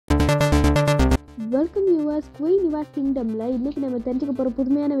Welcome viewers, Queen Niva's Kingdomல இன்னைக்கு நம்ம தெரிஞ்சுக்க போற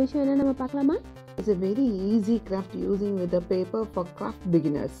புதுமையான விஷயம் என்ன நம்ம பார்க்கலாமா? It's a very easy craft using with a paper for craft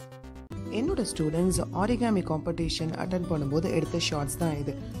beginners. என்னோட ஸ்டூடெண்ட்ஸ் ஆரிகாமி காம்படிஷன் அட்டென்ட் பண்ணும்போது எடுத்த ஷார்ட்ஸ் தான்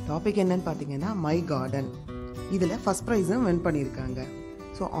இது. டாபிக் என்னன்னு பார்த்தீங்கன்னா மை கார்டன். இதில் ஃபர்ஸ்ட் ப்ரைஸும் வின் பண்ணியிருக்காங்க.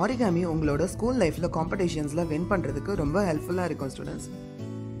 ஸோ ஆரிகாமி உங்களோட ஸ்கூல் லைஃப்பில் காம்படிஷன்ஸில் வின் பண்ணுறதுக்கு ரொம்ப ஹெல்ப்ஃபுல்லாக இருக்கும் ஸ்டூடெண்ட்ஸ்.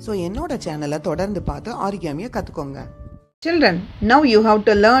 ஸோ என்னோட சேனலை தொடர்ந்து பார்த்து ஆரிகாமியை கற்றுக்கோங்க. Children, now you have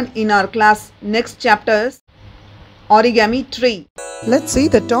to learn in our class next chapters Origami-Tree. Let's see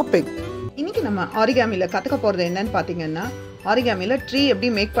the topic. இன்னைக்கு நம்ம ஆரிகாமில கத்துக்க போறது என்னன்னு பாத்தீங்கன்னா ஆரிகாமில ட்ரீ எப்படி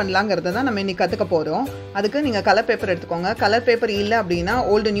மேக் பண்ணலாங்கிறத தான் நம்ம இன்னைக்கு கத்துக்க போறோம். அதுக்கு நீங்க கலர் பேப்பர் எடுத்துக்கோங்க. கலர் பேப்பர் இல்லை அப்படின்னா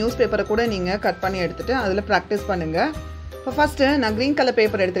ஓல்டு நியூஸ் பேப்பரை கூட நீங்க கட் பண்ணி எடுத்துட்டு அதில் ப்ராக்டிஸ் பண்ணுங்க. இப்போ ஃபர்ஸ்ட் நான் க்ரீன் கலர்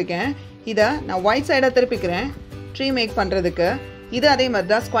பேப்பர் எடுத்திருக்கேன். இதை நான் ஒயிட் சைடாக திருப்பிக்கிறேன் ட்ரீ மேக் பண்ணுறதுக்கு. இது அதே மாதிரி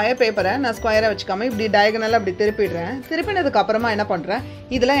தான் ஸ்கொயர் பேப்பரை நான் ஸ்கொயராக வச்சுக்காம இப்படி டயகனலாக அப்படி திருப்பிடுறேன். திருப்பினதுக்கு அப்புறமா என்ன பண்ணுறேன்,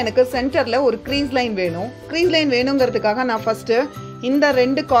 இதில் எனக்கு சென்டரில் ஒரு க்ரீஸ் லைன் வேணும். க்ரீஸ் லைன் வேணுங்கிறதுக்காக நான் ஃபஸ்ட்டு இந்த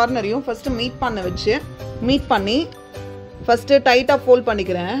ரெண்டு கார்னரையும் ஃபஸ்ட்டு மீட் பண்ணி ஃபஸ்ட்டு டைட்டாக ஃபோல்ட்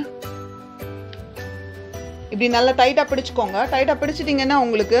பண்ணிக்கிறேன். இப்படி நல்லா டைட்டாக பிடிச்சிக்கோங்க. டைட்டாக பிடிச்சிட்டிங்கன்னா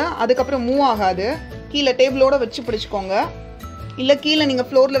உங்களுக்கு அதுக்கப்புறம் மூவ் ஆகாது. கீழே டேபிளோடு வச்சு பிடிச்சிக்கோங்க. இல்லை கீழே நீங்கள்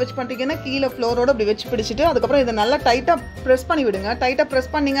ஃப்ளோரில் வச்சு பண்ணிட்டீங்கன்னா கீழே ஃப்ளோரோடு அப்படி வச்சு பிடிச்சிட்டு அதுக்கப்புறம் இதை நல்லா டைட்டாக ப்ரெஸ் பண்ணி விடுங்க. டைட்டாக ப்ரெஸ்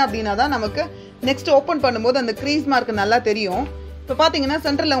பண்ணிங்க அப்படின்னா தான் நமக்கு நெக்ஸ்ட் ஓப்பன் பண்ணும்போது அந்த க்ரீஸ் மார்க் நல்லா தெரியும். இப்போ பார்த்தீங்கன்னா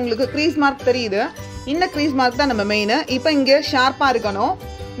சென்டரில் உங்களுக்கு க்ரீஸ் மார்க் தெரியுது. இந்த க்ரீஸ் மார்க் தான் நம்ம மெயின். இப்போ இங்கே ஷார்ப்பாக இருக்கணும்.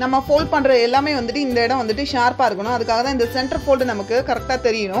 நம்ம ஃபோல்ட் பண்ணுற எல்லாமே வந்துட்டு இந்த இடம் வந்துட்டு ஷார்ப்பாக இருக்கணும். அதுக்காக தான் இந்த சென்டர் ஃபோல்டு நமக்கு கரெக்டாக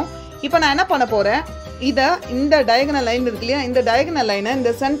தெரியணும். இப்போ நான் என்ன பண்ண போகிறேன், இதை இந்த டயகனல் லைன் இருக்கு இல்லையா, இந்த டயகனல் லைனை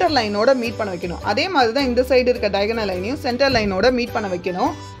இந்த சென்டர் லைனோட மீட் பண்ண வைக்கணும். அதே மாதிரி தான் இந்த சைடு இருக்க டயகனல் லைனையும் சென்டர் லைனோட மீட் பண்ண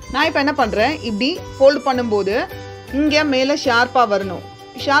வைக்கணும். நான் இப்போ என்ன பண்ணுறேன், இப்படி ஃபோல்டு பண்ணும்போது இங்கே மேலே ஷார்ப்பாக வரணும்.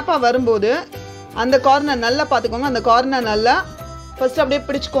 ஷார்ப்பாக வரும்போது அந்த கார்னர் நல்லா பார்த்துக்கோங்க. அந்த கார்னர் நல்லா ஃபஸ்ட்டு அப்படியே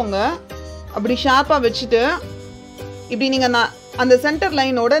பிடிச்சிக்கோங்க. அப்படி ஷார்ப்பாக வச்சுட்டு இப்படி நீங்கள் அந்த சென்டர்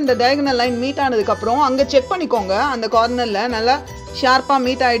லைனோட இந்த டயகனல் லைன் மீட் ஆனதுக்கப்புறம் அங்கே செக் பண்ணிக்கோங்க. அந்த கார்னரில் நல்லா ஷார்ப்பாக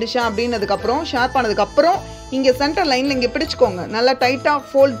மீட் ஆகிடுச்சா அப்படின்னதுக்கப்புறம் ஷார்ப் ஆனதுக்கப்புறம் இங்கே சென்டர் லைனில் இங்கே பிடிச்சிக்கோங்க. நல்லா டைட்டாக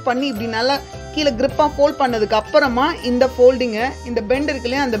ஃபோல்ட் பண்ணி இப்படி நல்லா கீழே க்ரிப்பாக ஃபோல்ட் பண்ணதுக்கு அப்புறமா இந்த ஃபோல்டிங்கை இந்த பெண்ட் இருக்கு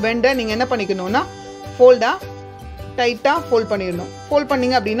இல்லையா, அந்த பெண்டை நீங்கள் என்ன பண்ணிக்கணும்னா டைட்டாக ஃபோல்ட் பண்ணிடணும். ஃபோல்ட்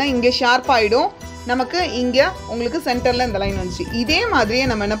பண்ணிங்க அப்படின்னா இங்கே ஷார்ப் ஆகிடும். நமக்கு இங்கே உங்களுக்கு சென்டரில் இந்த லைன் வந்துச்சு. இதே மாதிரியே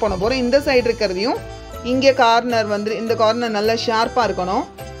நம்ம என்ன பண்ண போகிறோம், இந்த சைடு இருக்கிறதையும் இங்கே கார்னர் இந்த கார்னர் நல்லா ஷார்ப்பாக இருக்கணும்.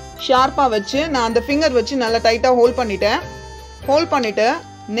 ஷார்ப்பாக வச்சு நான் அந்த ஃபிங்கர் வச்சு நல்லா டைட்டாக ஹோல்ட் பண்ணிவிட்டு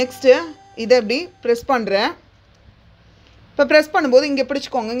நெக்ஸ்ட்டு இதை இப்படி ப்ரெஸ் பண்ணுறேன். இப்போ ப்ரெஸ் பண்ணும்போது இங்கே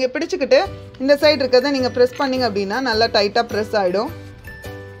பிடிச்சிக்கோங்க. இங்கே பிடிச்சிக்கிட்டு இந்த சைடு இருக்கிறத நீங்கள் ப்ரெஸ் பண்ணிங்க அப்படின்னா நல்லா டைட்டாக ப்ரெஸ் ஆகிடும்.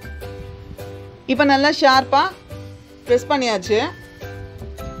 இப்போ நல்லா ஷார்ப்பாக ப்ரெஸ் பண்ணியாச்சு.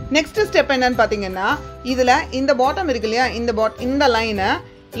 நெக்ஸ்ட்டு ஸ்டெப் என்னன்னு பார்த்தீங்கன்னா இதில் இந்த பாட்டம் இருக்கு இல்லையா, இந்த லைனை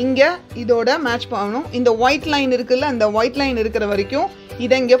இங்கே இதோட மேட்ச் பண்ணணும். இந்த ஒயிட் லைன் இருக்குல்ல, அந்த ஒயிட் லைன் இருக்கிற வரைக்கும்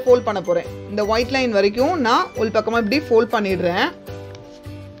இதை இங்கே ஃபோல்ட் பண்ண போகிறேன். இந்த ஒயிட் லைன் வரைக்கும் நான் உள் பக்கமாக இப்படி ஃபோல்ட் பண்ணிடுறேன்.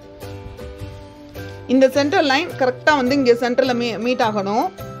 இந்த சென்டர் லைன் கரெக்டாக வந்து இங்கே சென்டரில் மீட் ஆகணும்.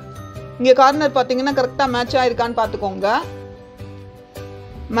 இங்கே கார்னர் பார்த்தீங்கன்னா கரெக்டாக மேட்ச் ஆகிருக்கான்னு பார்த்துக்கோங்க.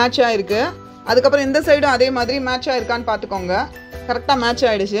 மேட்ச் ஆகிருக்கு. அதுக்கப்புறம் இந்த சைடும் அதே மாதிரி மேட்ச் ஆகிருக்கான்னு பார்த்துக்கோங்க. கரெக்டாக மேட்ச்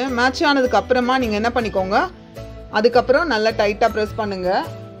ஆகிடுச்சு. மேட்ச் ஆனதுக்கு அப்புறமா நீங்கள் என்ன பண்ணிக்கோங்க, அதுக்கப்புறம் நல்லா டைட்டாக ப்ரெஸ் பண்ணுங்கள்.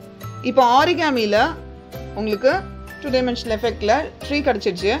 இப்போ ஆரிகாமியில் உங்களுக்கு 2 dimensional எஃபெக்டில் ட்ரீ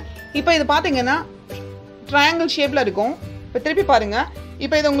கிடச்சிடுச்சு. இப்போ இது பார்த்தீங்கன்னா ட்ரையாங்கிள் ஷேப்பில் இருக்கும். இப்போ திருப்பி பாருங்கள்.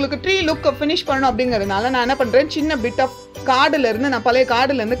 இப்போ இது உங்களுக்கு ட்ரீ லுக்கை ஃபினிஷ் பண்ணணும் அப்படிங்கிறதுனால நான் என்ன பண்ணுறேன், சின்ன பிட் ஆஃப் கார்டுலேருந்து நான் பழைய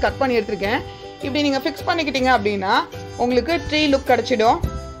கார்டுலேருந்து கட் பண்ணி எடுத்துருக்கேன். இப்படி நீங்கள் ஃபிக்ஸ் பண்ணிக்கிட்டீங்க அப்படின்னா உங்களுக்கு ட்ரீ லுக் கிடச்சிடும்.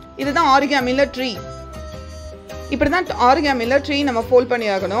 இதுதான் ஆரிகாமியில் ட்ரீ. இப்படி தான் ஆரிகாமியில் ட்ரீ நம்ம ஃபோல்ட் பண்ணி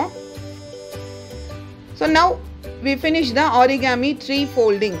ஆகணும். So now we finish the Origami-Tree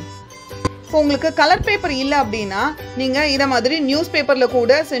folding. இப்போ உங்களுக்கு கலர் பேப்பர் இல்லை அப்படின்னா நீங்கள் இதை மாதிரி நியூஸ் பேப்பரில்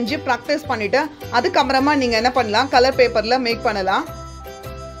கூட செஞ்சு ப்ராக்டிஸ் பண்ணிவிட்டு அதுக்கப்புறமா நீங்கள் என்ன பண்ணலாம், கலர் பேப்பரில் மேக் பண்ணலாம்.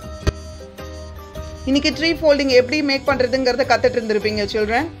 இன்னைக்கு ட்ரீ ஃபோல்டிங் எப்படி மேக் பண்ணுறதுங்கிறத கற்றுட்டு இருந்திருப்பீங்க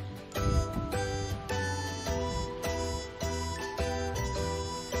சில்ட்ரன்.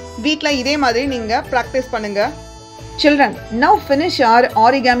 வீட்டில் இதே மாதிரி நீங்கள் ப்ராக்டிஸ் பண்ணுங்கள். Children, now finish our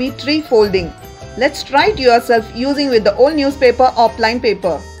Origami-Tree folding. Let's try it yourself using with the old newspaper or plain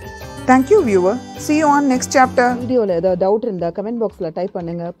paper. Thank you viewer. See you on next chapter. வீடியோவில் ஏதாவது டவுட் இருந்தால் கமெண்ட் பாக்ஸில் டைப்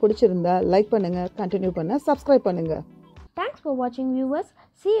பண்ணுங்கள். பிடிச்சிருந்தா லைக் பண்ணுங்கள், continue பண்ண subscribe பண்ணுங்கள். Thanks for watching viewers.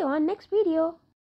 See you on next video.